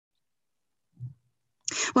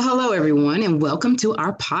Well, hello, everyone, and welcome to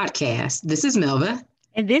our podcast. This is Melva,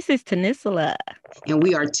 And this is Tanisala. and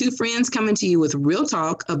we are two friends coming to you with real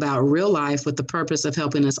talk about real life with the purpose of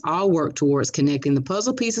helping us all work towards connecting the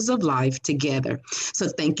puzzle pieces of life together. So,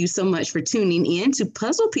 thank you so much for tuning in to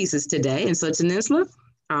Puzzle Pieces today. And so, Tanisla,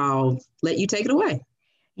 I'll let you take it away.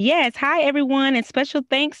 Yes, hi everyone, and special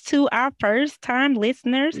thanks to our first time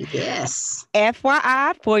listeners. Yes.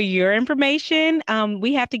 FYI, for your information,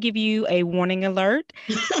 we have to give you a warning alert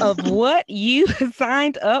of what you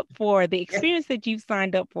signed up for, the experience that you've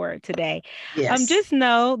signed up for today. Yes. Just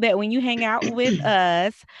know that when you hang out with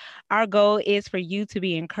us, our goal is for you to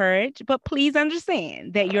be encouraged, but please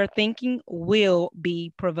understand that your thinking will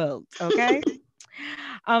be provoked, okay?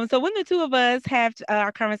 So when the two of us have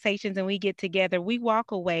our conversations and we get together, we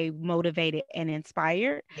walk away motivated and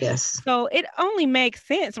inspired. Yes. So it only makes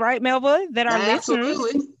sense, right, Melva, that our listeners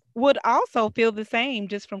Absolutely. would also feel the same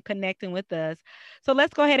just from connecting with us. So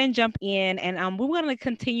let's go ahead and jump in, and we're going to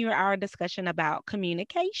continue our discussion about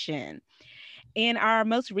communication. In our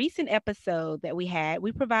most recent episode that we had,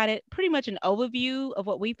 we provided pretty much an overview of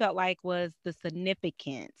what we felt like was the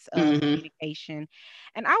significance of Hmm. communication.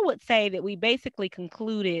 And I would say that we basically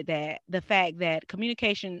concluded that the fact that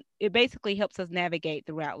communication, it basically helps us navigate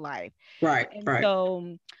throughout life. Right. And Right.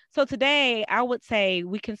 so today I would say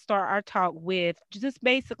we can start our talk with just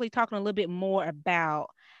basically talking a little bit more about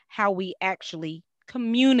how we actually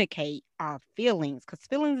communicate our feelings, because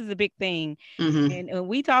feelings is a big thing, Hmm. and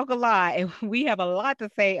we talk a lot, and we have a lot to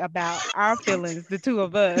say about our feelings, the two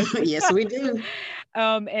of us. Yes, we do.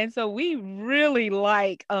 And so we really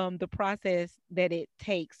like the process that it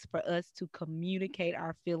takes for us to communicate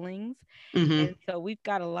our feelings. Hmm. And so we've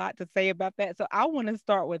got a lot to say about that. So I want to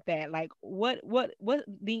start with that. Like what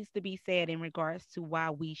needs to be said in regards to why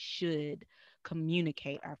we should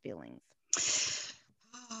communicate our feelings?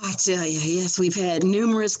 I tell you, yes, we've had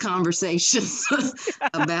numerous conversations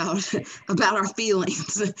about about our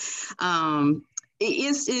feelings.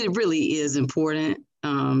 It really is important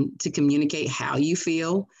to communicate how you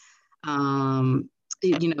feel. Um,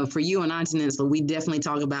 for you and I, Tanisla, we definitely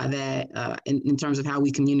talk about that in terms of how we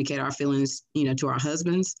communicate our feelings, to our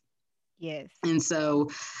husbands. Yes. And so,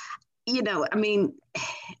 I mean,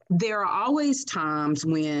 there are always times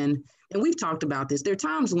when, and we've talked about this, there are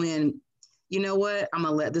times when, you know what, I'm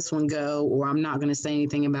gonna let this one go, or I'm not gonna say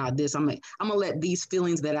anything about this. I'm gonna let these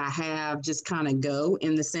feelings that I have just kind of go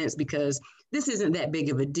in the sense because this isn't that big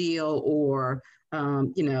of a deal, or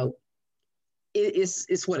um, you know,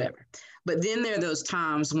 it's whatever. But then there are those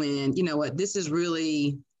times when, you know what, this is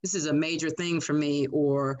a major thing for me,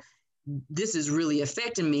 or this is really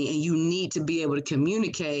affecting me, and you need to be able to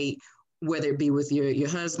communicate, whether it be with your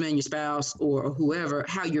husband, your spouse, or whoever,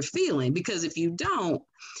 how you're feeling. Because if you don't,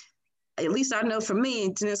 at least I know for me,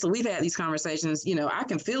 Tanisla, we've had these conversations. I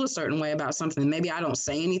can feel a certain way about something. Maybe I don't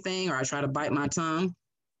say anything, or I try to bite my tongue,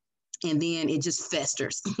 and then it just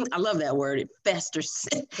festers. I love that word. It festers,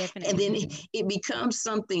 and then Definitely. it becomes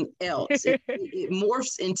something else. It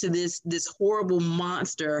morphs into this horrible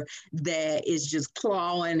monster that is just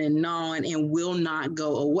clawing and gnawing and will not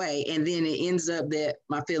go away. And then it ends up that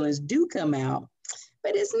my feelings do come out,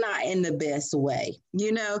 but it's not in the best way.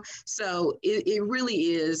 So it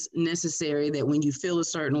really is necessary that when you feel a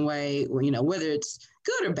certain way, or whether it's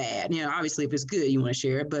good or bad, obviously if it's good you want to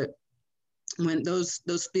share it, but when those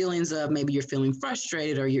feelings of maybe you're feeling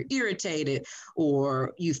frustrated, or you're irritated,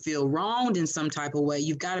 or you feel wronged in some type of way,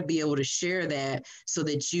 you've got to be able to share that so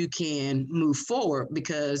that you can move forward.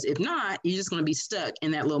 Because if not, you're just going to be stuck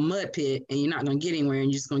in that little mud pit, and you're not going to get anywhere,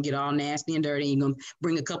 and you're just going to get all nasty and dirty, and you're going to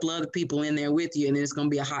bring a couple other people in there with you, and then it's going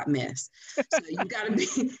to be a hot mess. So you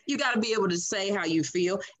got to be able to say how you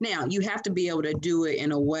feel. Now you have to be able to do it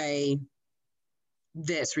in a way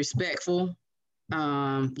that's respectful.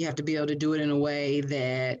 You have to be able to do it in a way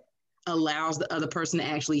that allows the other person to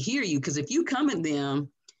actually hear you. Because if you come at them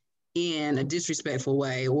in a disrespectful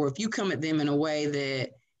way, or if you come at them in a way that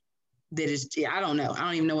is, I don't know, I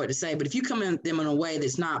don't even know what to say, but if you come at them in a way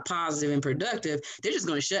that's not positive and productive, they're just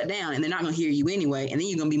going to shut down, and they're not going to hear you anyway, and then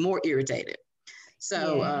you're going to be more irritated.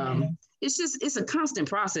 So Yeah. it's a constant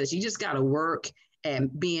process. You just got to work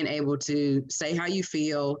at being able to say how you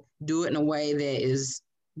feel, do it in a way that is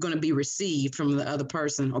going to be received from the other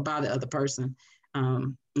person, or by the other person.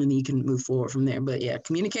 And then you can move forward from there. But yeah,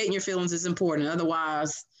 communicating your feelings is important.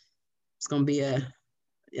 Otherwise, it's going to be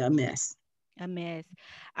a mess. A mess.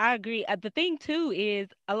 I agree. The thing too is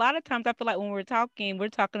a lot of times I feel like when we're talking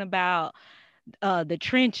about the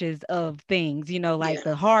trenches of things, like Yeah,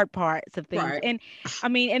 the hard parts of things. right. And I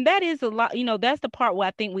mean, and that is a lot, that's the part where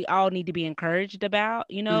I think we all need to be encouraged about,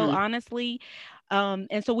 Mm-hmm. honestly.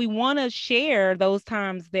 And so we want to share those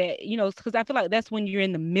times that, because I feel like that's when you're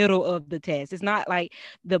in the middle of the test. It's not like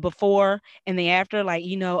the before and the after, like,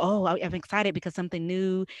 oh, I'm excited because something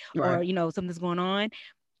new or, Right. Something's going on.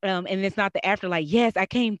 And it's not the after, like, yes, I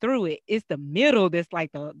came through it. It's the middle that's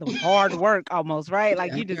like the hard work almost, right?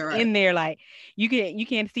 Like Yeah, you just you're right. in there, like you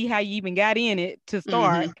can't see how you even got in it to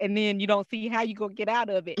start, Mm-hmm. and then you don't see how you gonna get out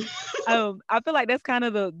of it. I feel like that's kind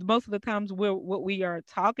of the most of the times what we are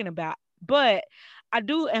talking about. But I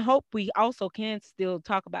do and hope we also can still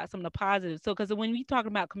talk about some of the positives. So, because when we talk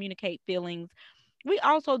about communicate feelings, we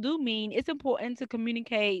also do mean it's important to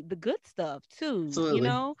communicate the good stuff too, Absolutely.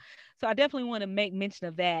 So I definitely want to make mention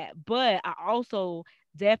of that. But I also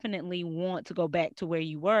definitely want to go back to where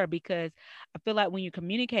you were, because I feel like when you're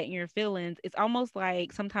communicating your feelings, it's almost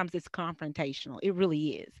like sometimes it's confrontational. It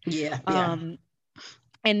really is. Yeah, yeah. Um,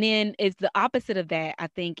 and then it's the opposite of that, I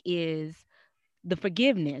think, is the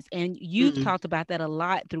forgiveness. And you've Mm-hmm. talked about that a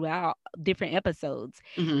lot throughout different episodes.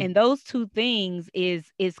 Mm-hmm. And those two things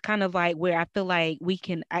is kind of like where I feel like we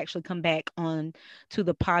can actually come back on to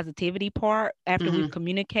the positivity part after we've Mm-hmm.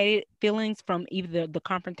 communicated feelings from either the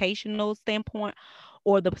confrontational standpoint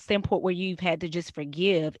or the standpoint where you've had to just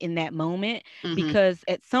forgive in that moment. Mm-hmm. Because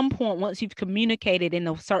at some point, once you've communicated in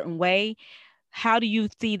a certain way, how do you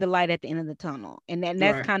see the light at the end of the tunnel? And that's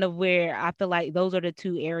Right. kind of where I feel like those are the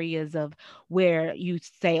two areas of where you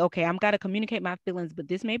say, okay, I'm got to communicate my feelings, but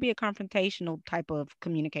this may be a confrontational type of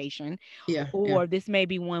communication, Yeah, yeah. or this may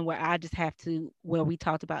be one where I just have to, where we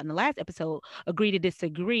talked about in the last episode, agree to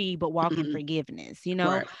disagree, but walk in Mm-hmm. forgiveness.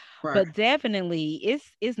 Right. Right. But definitely,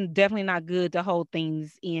 it's definitely not good to hold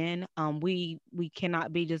things in. We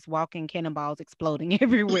cannot be just walking cannonballs exploding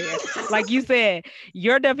everywhere. Like you said,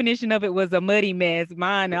 your definition of it was a muddy mess.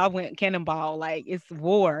 Mine, I went cannonball. Like it's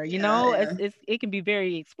war. Yeah, yeah. It can be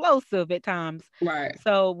very explosive at times. Right.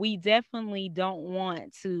 So we definitely don't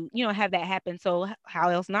want to, have that happen. So how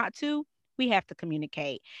else not to? We have to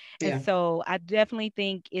communicate. And Yeah. so I definitely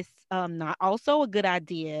think it's not also a good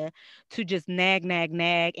idea to just nag, nag,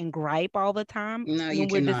 nag and gripe all the time No, you when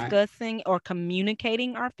we're cannot. discussing or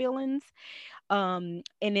communicating our feelings. And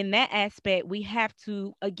in that aspect, we have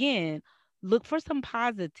to again look for some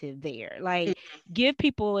positive there. Like give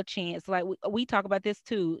people a chance. Like we talk about this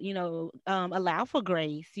too, allow for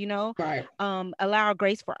grace, Right. allow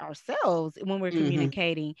grace for ourselves when we're Mm-hmm.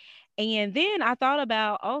 communicating. And then I thought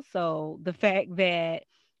about also the fact that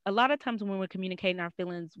a lot of times when we're communicating our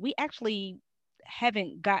feelings, we actually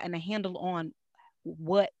haven't gotten a handle on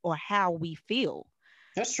what or how we feel.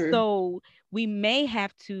 That's true. So we may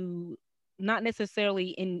have to, not necessarily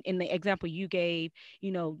in the example you gave,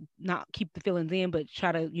 not keep the feelings in, but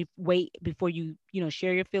try to you wait before you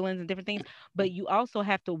share your feelings and different things. But you also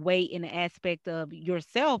have to wait in the aspect of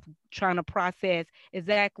yourself trying to process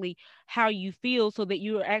exactly how you feel so that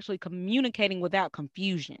you are actually communicating without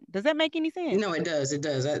confusion. Does that make any sense? No, it does. It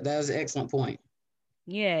does. That was an excellent point.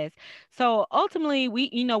 Yes. So ultimately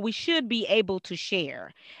we should be able to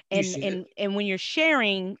share. You And should. and when you're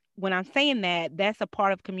sharing, when I'm saying that, that's a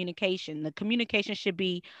part of communication. The communication should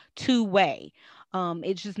be two-way.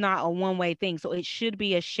 It's just not a one-way thing. So it should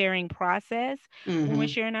be a sharing process when we're Mm-hmm.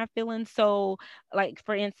 sharing our feelings. So like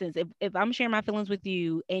for instance, if I'm sharing my feelings with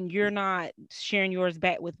you and you're not sharing yours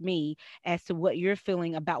back with me as to what you're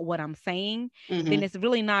feeling about what I'm saying, then Mm-hmm. it's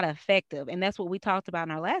really not effective. And that's what we talked about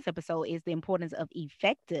in our last episode is the importance of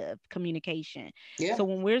effective communication. Yeah. So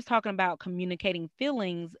when we're talking about communicating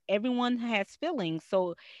feelings, everyone has feelings.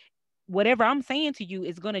 So whatever I'm saying to you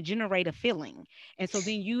is going to generate a feeling. And so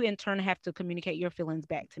then you in turn have to communicate your feelings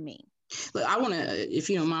back to me. Look, I want to, if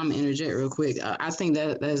you don't mind me interject real quick, I think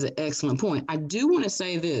that is an excellent point. I do want to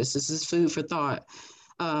say this. This is food for thought.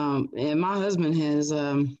 And my husband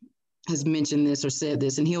has mentioned this or said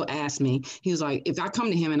this, and he'll ask me. He was like, if I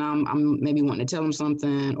come to him and I'm maybe wanting to tell him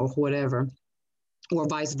something or whatever, or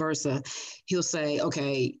vice versa, he'll say,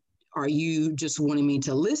 okay, are you just wanting me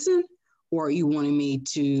to listen, or are you wanting me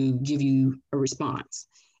to give you a response?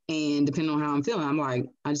 And depending on how I'm feeling, I'm like,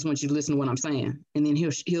 I just want you to listen to what I'm saying, and then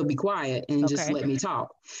he'll be quiet and just Okay. let me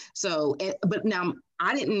talk. So, but now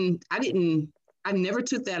I never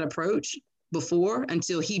took that approach before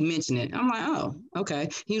until he mentioned it. I'm like, oh, okay.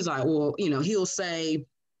 He was like, well, he'll say,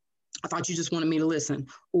 I thought you just wanted me to listen,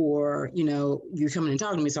 or, you're coming and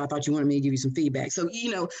talking to me, so I thought you wanted me to give you some feedback. So,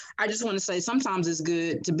 I just want to say sometimes it's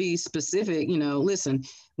good to be specific, listen,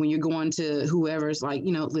 when you're going to whoever's like,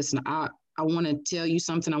 listen, I want to tell you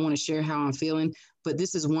something. I want to share how I'm feeling, but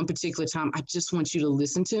this is one particular time. I just want you to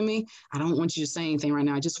listen to me. I don't want you to say anything right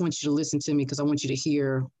now. I just want you to listen to me because I want you to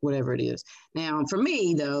hear whatever it is. Now, for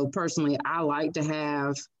me, though, personally, I like to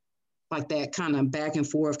have like that kind of back and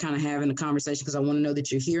forth, kind of having a conversation because I want to know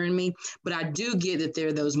that you're hearing me. But I do get that there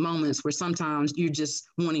are those moments where sometimes you're just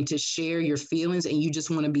wanting to share your feelings and you just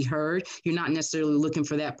want to be heard. You're not necessarily looking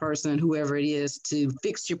for that person, whoever it is, to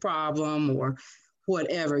fix your problem or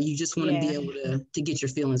whatever. You just want to be able to get your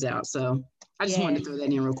feelings out. So I just wanted to Yes. throw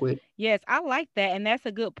that in real quick. Yes, I like that, and that's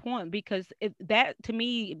a good point because that to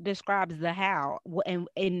me describes the how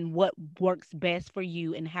and what works best for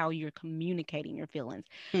you and how you're communicating your feelings.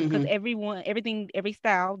 Because Mm-hmm. every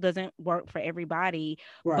style doesn't work for everybody,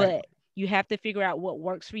 Right. but you have to figure out what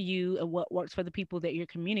works for you and what works for the people that you're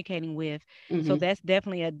communicating with. So Mm-hmm. that's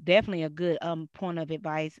definitely a good point of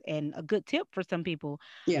advice and a good tip for some people.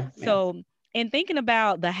 Yeah. Yeah. So, in thinking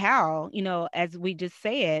about the how, as we just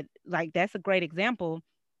said, like that's a great example.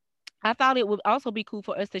 I thought it would also be cool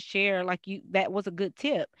for us to share, like that was a good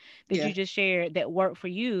tip that Yeah. you just shared that worked for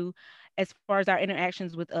you as far as our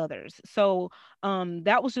interactions with others. So,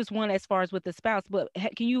 that was just one as far as with the spouse, but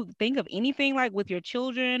can you think of anything like with your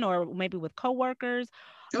children or maybe with coworkers,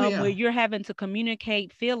 Oh where yeah. you're having to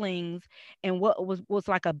communicate feelings and what was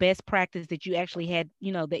like a best practice that you actually had,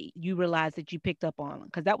 that you realized that you picked up on?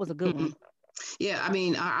 Because that was a good Mm-hmm. one. Yeah, I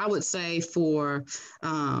mean, I would say for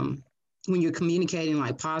um, when you're communicating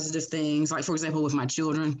like positive things, like for example, with my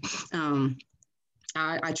children, um,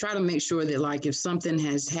 I try to make sure that like if something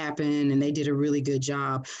has happened and they did a really good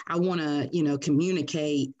job, I want to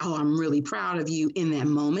communicate. Oh, I'm really proud of you in that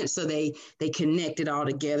moment. So they connect it all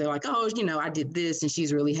together. Like, oh, I did this and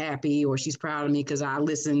she's really happy, or she's proud of me because I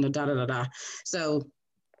listened. Or da da da da. So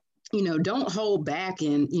don't hold back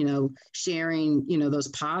in, sharing, those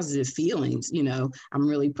positive feelings. I'm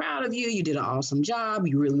really proud of you. You did an awesome job.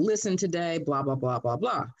 You really listened today, blah, blah, blah, blah,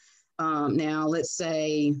 blah. Now, let's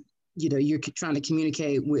say, you're trying to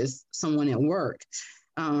communicate with someone at work.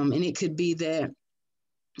 And it could be that,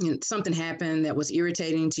 something happened that was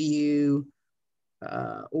irritating to you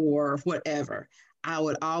or whatever. I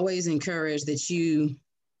would always encourage that you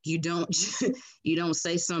don't you don't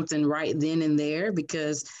say something right then and there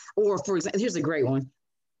because, or for example, here's a great one.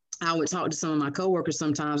 I would talk to some of my coworkers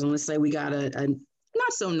sometimes, and let's say we got a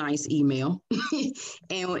not so nice email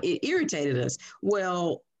and it irritated us.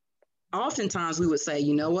 Well, oftentimes we would say,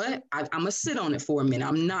 you know what, I'm going to sit on it for a minute.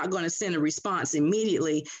 I'm not going to send a response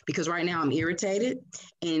immediately because right now I'm irritated.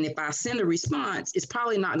 And if I send a response, it's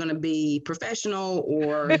probably not going to be professional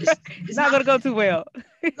or it's Not not gonna go too well.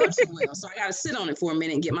 go too well. So I got to sit on it for a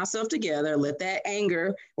minute and get myself together, let that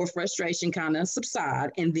anger or frustration kind of subside,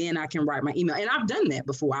 and then I can write my email. And I've done that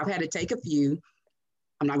before. I've had to take a few.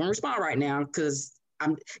 I'm not going to respond right now because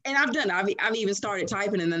I've done it. I've even started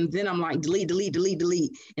typing and then I'm like, delete, delete, delete,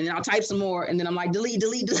 delete. And then I'll type some more and then I'm like, delete,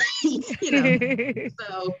 delete, delete.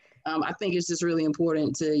 So I think it's just really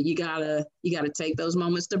important you gotta take those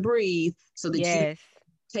moments to breathe so that you Yes.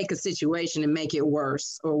 take a situation and make it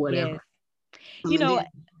worse or Yes. whatever. You And know, then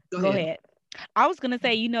go go ahead. ahead. I was going to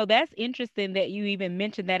say, that's interesting that you even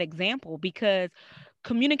mentioned that example because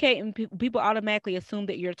communicating, people automatically assume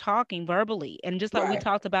that you're talking verbally. And just like we Right.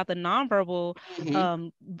 talked about the nonverbal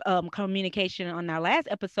Mm-hmm. communication on our last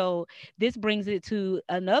episode, this brings it to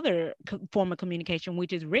another form of communication,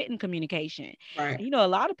 which is written communication. Right. A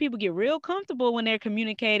lot of people get real comfortable when they're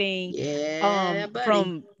communicating Yeah,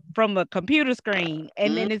 buddy. from a computer screen.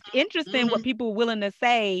 And then it's Mm-hmm. interesting what Mm-hmm. people are willing to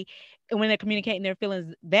say when they're communicating their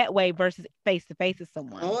feelings that way versus face to face with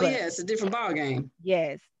someone. Oh But yeah, it's a different ball game.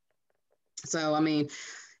 yes, So I mean,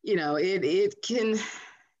 it can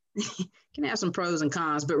have some pros and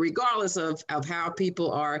cons, but regardless of how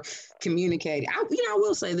people are communicating, I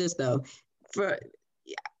will say this though, for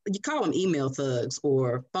you call them email thugs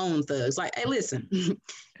or phone thugs. Like, hey, listen,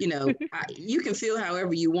 you can feel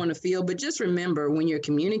however you want to feel, but just remember when you're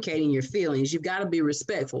communicating your feelings, you've got to be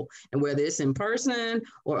respectful. And whether it's in person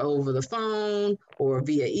or over the phone or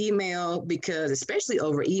via email, because especially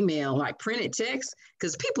over email, like printed text,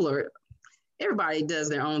 because everybody does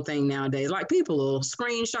their own thing nowadays. Like people will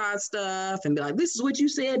screenshot stuff and be like, this is what you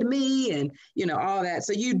said to me, and all that.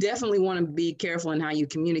 So you definitely want to be careful in how you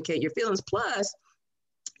communicate your feelings. Plus,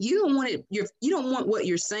 you don't want what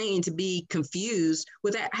you're saying to be confused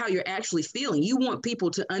with how you're actually feeling. You want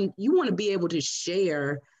people you want to be able to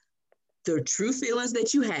share the true feelings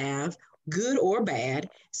that you have, good or bad,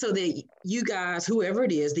 so that you guys, whoever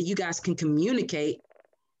it is, that you guys can communicate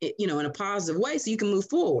in a positive way so you can move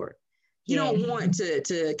forward. You yes, don't want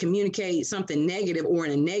to communicate something negative or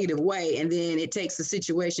in a negative way, and then it takes the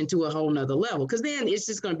situation to a whole nother level, because then it's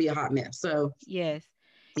just going to be a hot mess. So yes,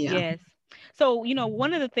 yeah. yes. So,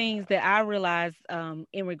 one of the things that I realized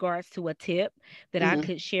in regards to a tip that I Mm-hmm.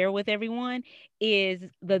 could share with everyone is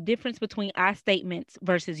the difference between I statements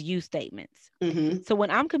versus you statements. Mm-hmm. So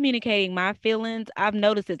when I'm communicating my feelings, I've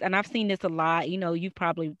noticed this and I've seen this a lot. You've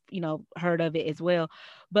probably, heard of it as well.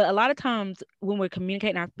 But a lot of times when we're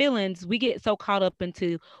communicating our feelings, we get so caught up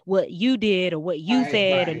into what you did or what you Right,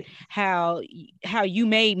 said and right. how you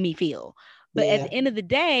made me feel. But at Yeah. the end of the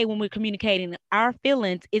day, when we're communicating our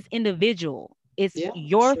feelings, it's individual. It's Yeah,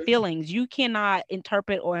 your sure. feelings. You cannot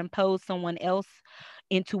interpret or impose someone else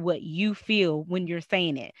into what you feel when you're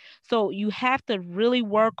saying it. So you have to really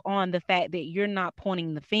work on the fact that you're not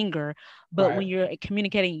pointing the finger, but Right. when you're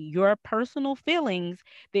communicating your personal feelings,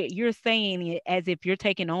 that you're saying it as if you're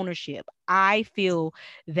taking ownership. I feel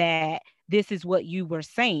that this is what you were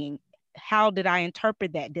saying. How did I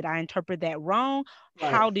interpret that? Did I interpret that wrong?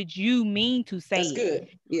 Right. How did you mean to say That's it? good.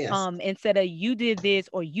 Yes. Instead of you did this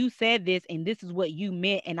or you said this and this is what you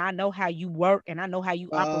meant and I know how you work and I know how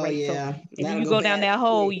you Oh operate. So yeah. and then That'll you go go down bad that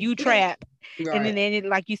whole quick. you trap and then, Right.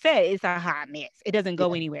 like you said, it's a hot mess. It doesn't go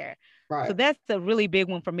Yeah. anywhere. So Right. that's a really big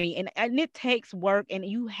one for me. And it takes work and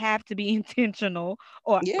you have to be intentional,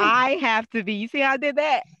 or Yeah. I have to be. You see how I did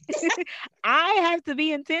that? I have to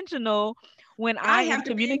be intentional when I I am have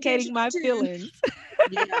to be communicating intentional my too. feelings.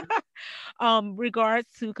 Yeah. Regards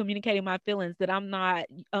to communicating my feelings, that I'm not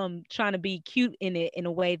trying to be cute in it in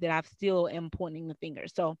a way that I still am pointing the finger.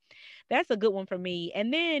 So that's a good one for me.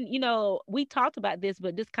 And then, we talked about this,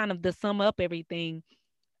 but just kind of to sum up everything,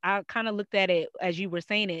 I kind of looked at it as you were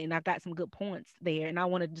saying it, and I got some good points there. And I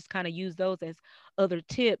want to just kind of use those as other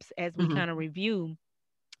tips as we Mm-hmm. kind of review.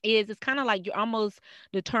 It's kind of like you're almost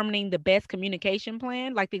determining the best communication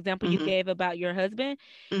plan, like the example you Mm-hmm. gave about your husband.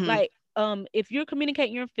 Mm-hmm. Like, if you're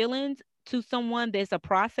communicating your feelings to someone that's a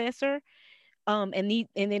processor, and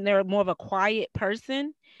then they're more of a quiet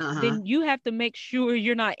person, Uh-huh. then you have to make sure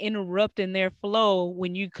you're not interrupting their flow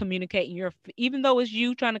when you communicate even though it's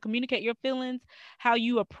you trying to communicate your feelings, how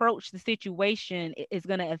you approach the situation is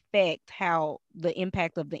going to affect how the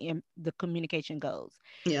impact of the communication goes.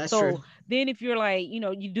 Yeah, that's true. So then if you're like,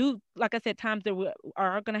 you do, like I said, times that we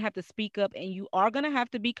are going to have to speak up and you are going to have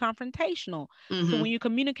to be confrontational. So Mm-hmm. when you're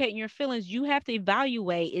communicating your feelings, you have to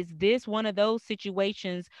evaluate, is this one of those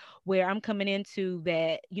situations where I'm coming into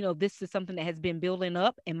that, this is something that has been building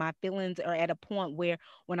up and my feelings are at a point where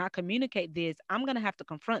when I communicate this, I'm going to have to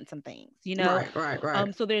confront some things. Right, right,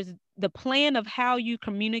 right. So there's the plan of how you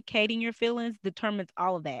communicating your feelings determines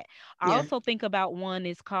all of that. I Yeah. also think about one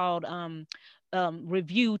is called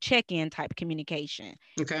review check-in type communication.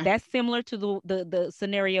 Okay. That's similar to the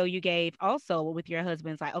scenario you gave also with your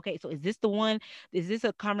husband's like, okay, so is this the one, is this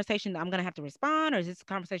a conversation that I'm going to have to respond, or is this a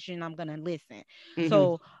conversation I'm going to listen? Mm-hmm.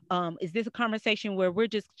 So is this a conversation where we're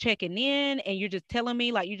just checking in and you're just telling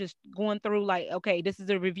me, like, you're just going through like, okay, this is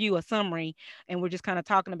a review, a summary, and we're just kind of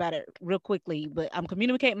talking about it real quickly, but I'm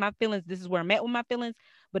communicating my feelings, this is where I'm at with my feelings,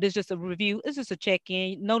 but it's just a review, it's just a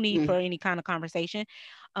check-in, no need for any kind of conversation.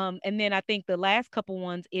 And then I think the last couple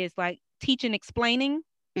ones is like teaching, explaining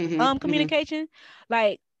Mm-hmm. Mm-hmm. communication.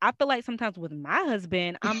 Like, I feel like sometimes with my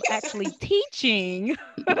husband, I'm actually teaching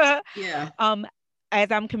Yeah. um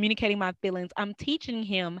as I'm communicating my feelings, I'm teaching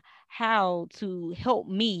him how to help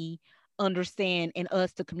me understand and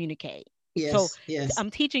us to communicate. So Yes. Yes. I'm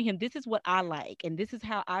teaching him, this is what I like and this is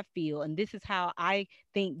how I feel and this is how I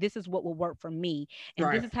think this is what will work for me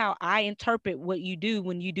and this Right. is how I interpret what you do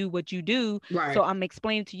when you do what you do. So Right. I'm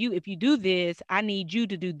explaining to you, if you do this, I need you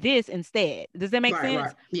to do this instead. Does that make Right.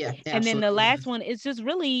 sense? Right. Yeah. And then the Absolutely. last one is just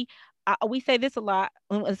really, we say this a lot.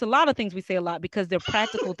 It's a lot of things we say a lot because they're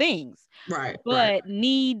practical things, Right. Right. but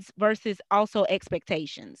needs versus also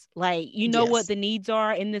expectations. Like, you know what Yes. the needs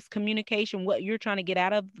are in this communication, what you're trying to get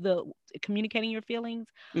out of the communicating your feelings,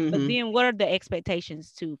 but Mm-hmm. then what are the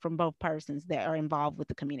expectations too from both persons that are involved with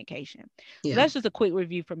the communication. So Yeah. that's just a quick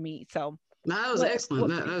review for me. So No, that was what excellent.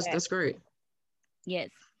 what That's feedback? that's great. Yes.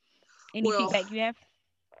 Any Well, feedback you have?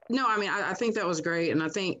 no, I mean, I think that was great. And I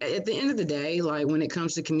think at the end of the day, like when it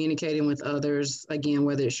comes to communicating with others, again,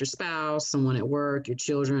 whether it's your spouse, someone at work, your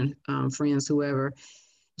children, friends, whoever,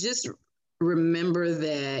 just remember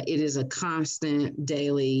that it is a constant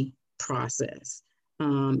daily process.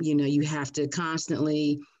 You have to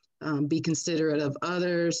constantly be considerate of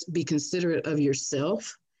others, be considerate of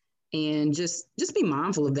yourself, and just be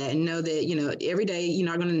mindful of that and know that every day you're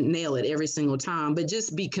not going to nail it every single time, but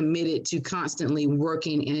just be committed to constantly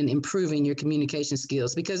working and improving your communication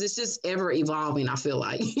skills, because it's just ever evolving. I feel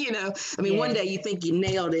like I mean, one Yes. day you think you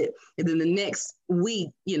nailed it and then the next week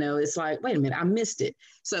it's like, wait a minute, I missed it.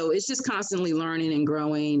 So it's just constantly learning and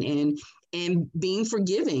growing and being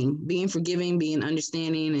forgiving, being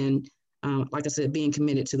understanding, and like I said, being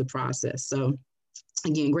committed to the process. So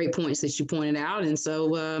again, great points that you pointed out. And so,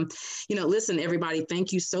 listen, everybody,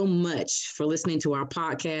 thank you so much for listening to our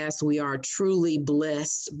podcast. We are truly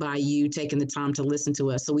blessed by you taking the time to listen to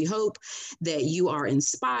us. So we hope that you are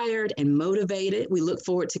inspired and motivated. We look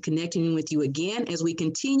forward to connecting with you again as we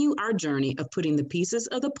continue our journey of putting the pieces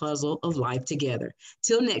of the puzzle of life together.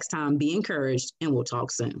 Till next time, be encouraged, and we'll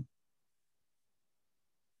talk soon.